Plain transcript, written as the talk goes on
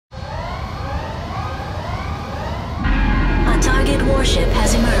warship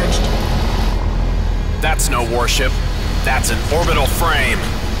has emerged. That's no warship. That's an orbital frame.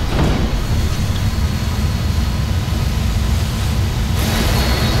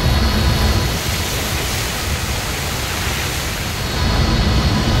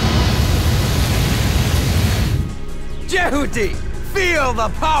 Yehudi! Feel the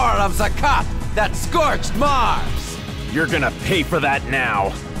power of Zakat that scorched Mars! You're gonna pay for that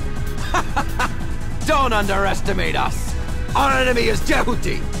now. Don't underestimate us! Our enemy is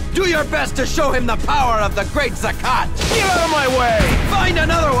Yehudi! Do your best to show him the power of the great Zakat! Get out of my way! Find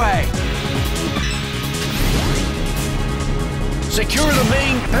another way! Secure the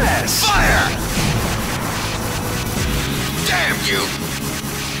main pass! Fire! Damn you!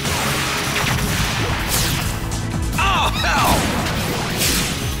 Oh, hell!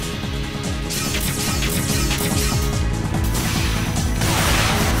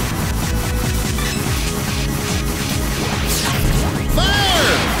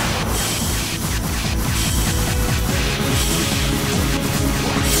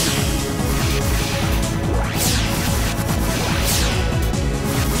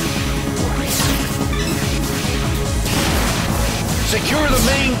 Secure the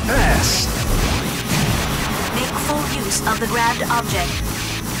main pass! Make full use of the grabbed object.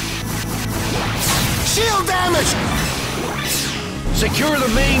 Shield damage! Secure the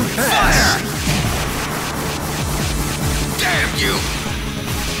main pass! Fire! Damn you!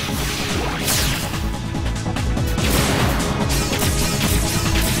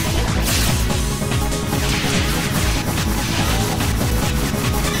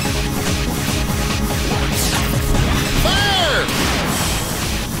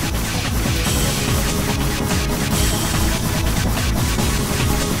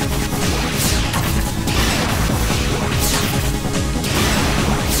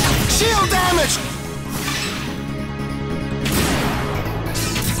 Damage!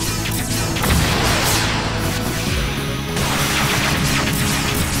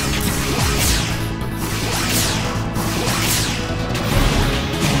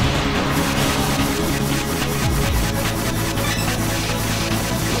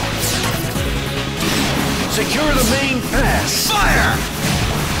 Secure the main pass! Fire!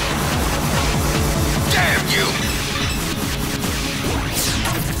 Damn you!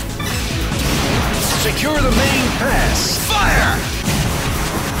 Secure the main pass! Fire!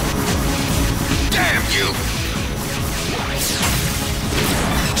 Damn you!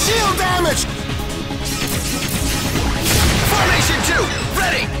 Shield damage! Formation 2,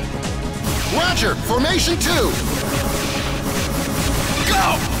 ready! Roger, Formation 2!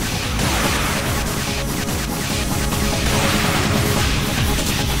 Go!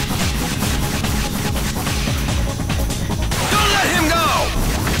 Don't let him go!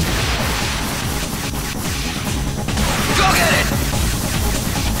 Go get it!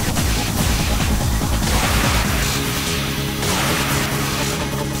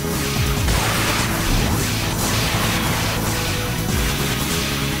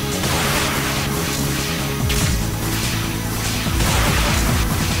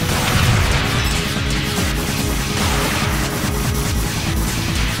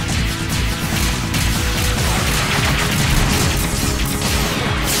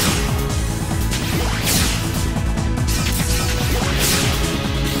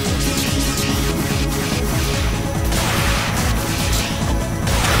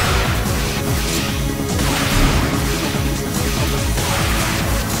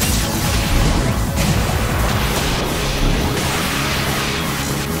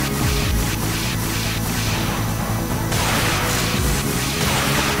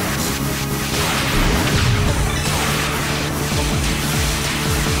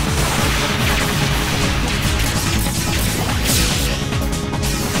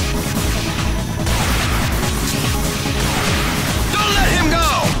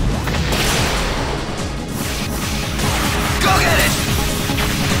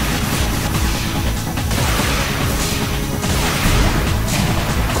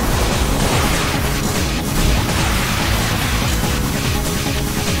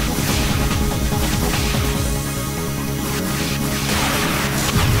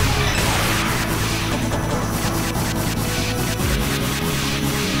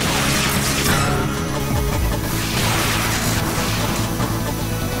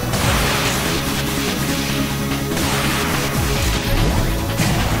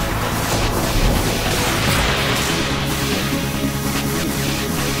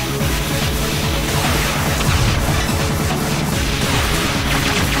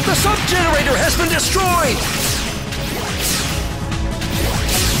 Sub-generator has been destroyed!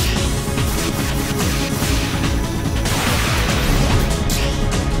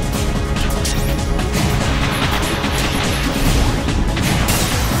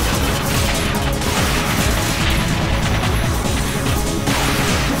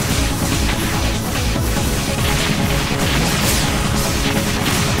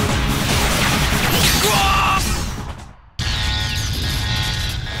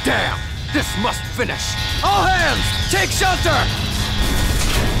 finish! All hands, take shelter!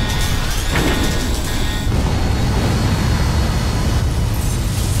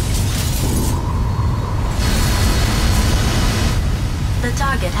 The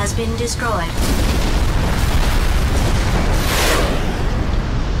target has been destroyed.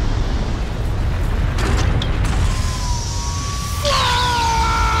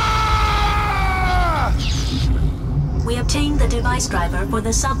 We obtained the device driver for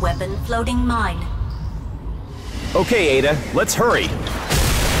the sub-weapon floating mine. Okay, Ada, let's hurry.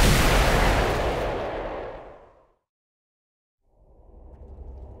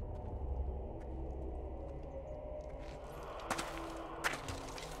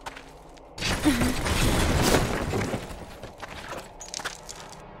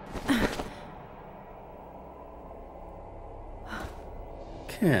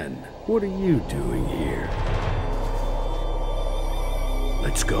 Ken, what are you doing here?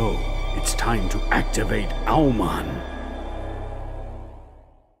 Let's go. It's time to activate Auman.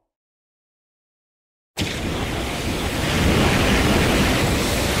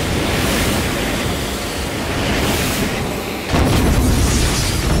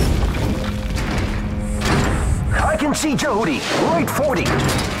 I can see Jody. Right 40.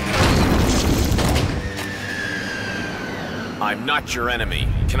 I'm not your enemy.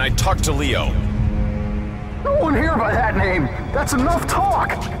 Can I talk to Leo? No one here by that name. That's enough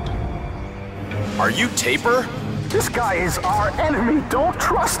talk. Are you Taper? This guy is our enemy. Don't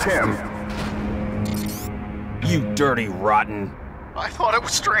trust him. You dirty rotten. I thought it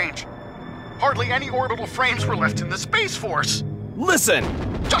was strange. Hardly any orbital frames were left in the Space Force. Listen!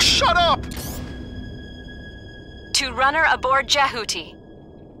 Just shut up! To runner aboard Jehuti.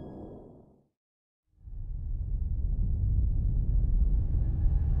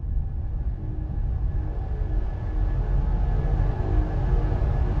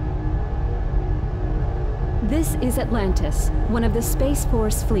 This is Atlantis, one of the Space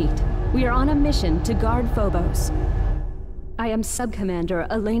Force fleet. We are on a mission to guard Phobos. I am Sub-Commander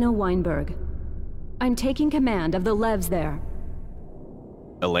Elena Weinberg. I'm taking command of the Levs there.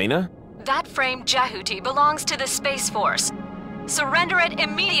 Elena? That frame Jehuti belongs to the Space Force. Surrender it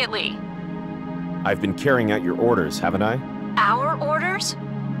immediately! I've been carrying out your orders, haven't I? Our orders?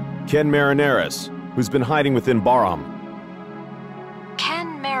 Ken Marineris, who's been hiding within Baram.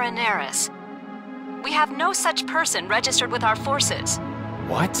 Ken Marineris. We have no such person registered with our forces.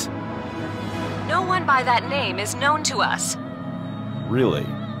 What? No one by that name is known to us. Really?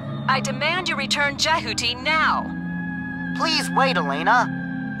 I demand you return Jehuti now! Please wait, Elena.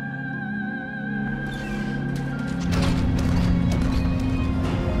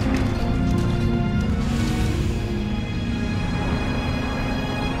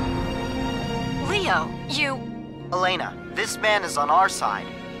 Leo, you... Elena, this man is on our side.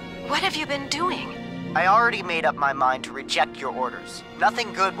 What have you been doing? I already made up my mind to reject your orders.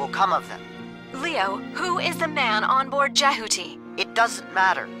 Nothing good will come of them. Leo, who is the man on board Jehuti? It doesn't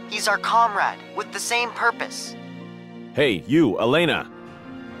matter. He's our comrade, with the same purpose. Hey, you, Elena!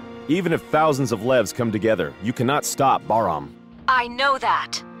 Even if thousands of Levs come together, you cannot stop Baram. I know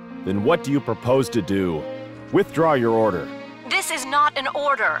that. Then what do you propose to do? Withdraw your order. This is not an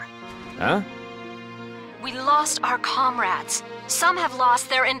order. Huh? We lost our comrades. Some have lost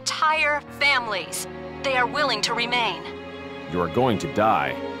their entire families. They are willing to remain. You are going to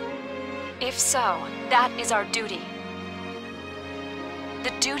die. If so, that is our duty.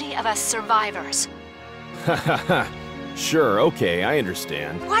 The duty of us survivors. Ha ha ha. Sure, okay, I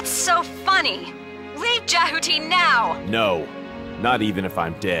understand. What's so funny? Leave Jehuti now! No, not even if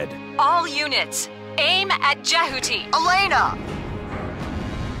I'm dead. All units, aim at Jehuti! Elena!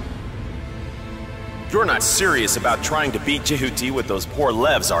 You're not serious about trying to beat Jehuti with those poor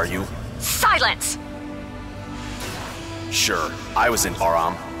Levs, are you? Silence! Sure, I was in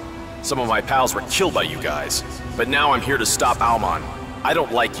Baram. Some of my pals were killed by you guys. But now I'm here to stop Auman. I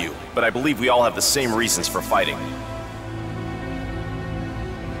don't like you, but I believe we all have the same reasons for fighting.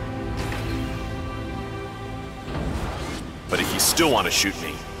 But if you still want to shoot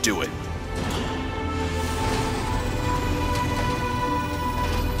me, do it.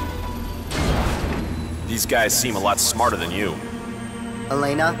 These guys seem a lot smarter than you.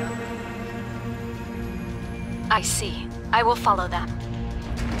 Elena? I see. I will follow them.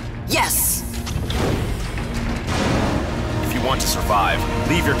 Yes! If you want to survive,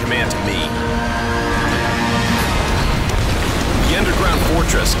 leave your command to me. The underground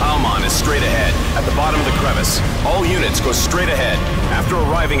fortress, Auman, is straight ahead, at the bottom of the crevice. All units go straight ahead. After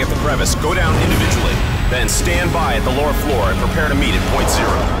arriving at the crevice, go down individually. Then stand by at the lower floor and prepare to meet at point 0.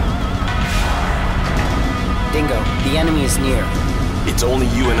 Dingo, the enemy is near. It's only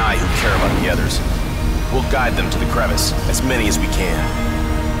you and I who care about the others. We'll guide them to the crevice, as many as we can.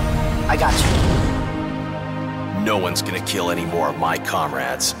 I got you. No one's gonna kill any more of my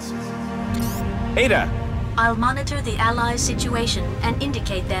comrades. Ada! I'll monitor the Allies' situation and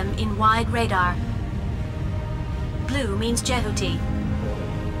indicate them in wide radar. Blue means Jehuti.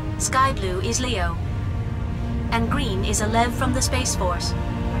 Sky blue is Leo. And green is a Lev from the Space Force.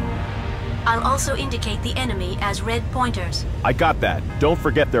 I'll also indicate the enemy as red pointers. I got that. Don't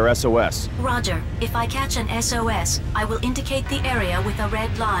forget their SOS. Roger. If I catch an SOS, I will indicate the area with a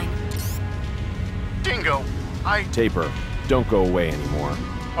red line. Dingo, Taper, don't go away anymore.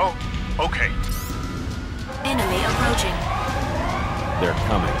 Oh, okay. Enemy approaching. They're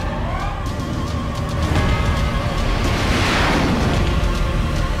coming.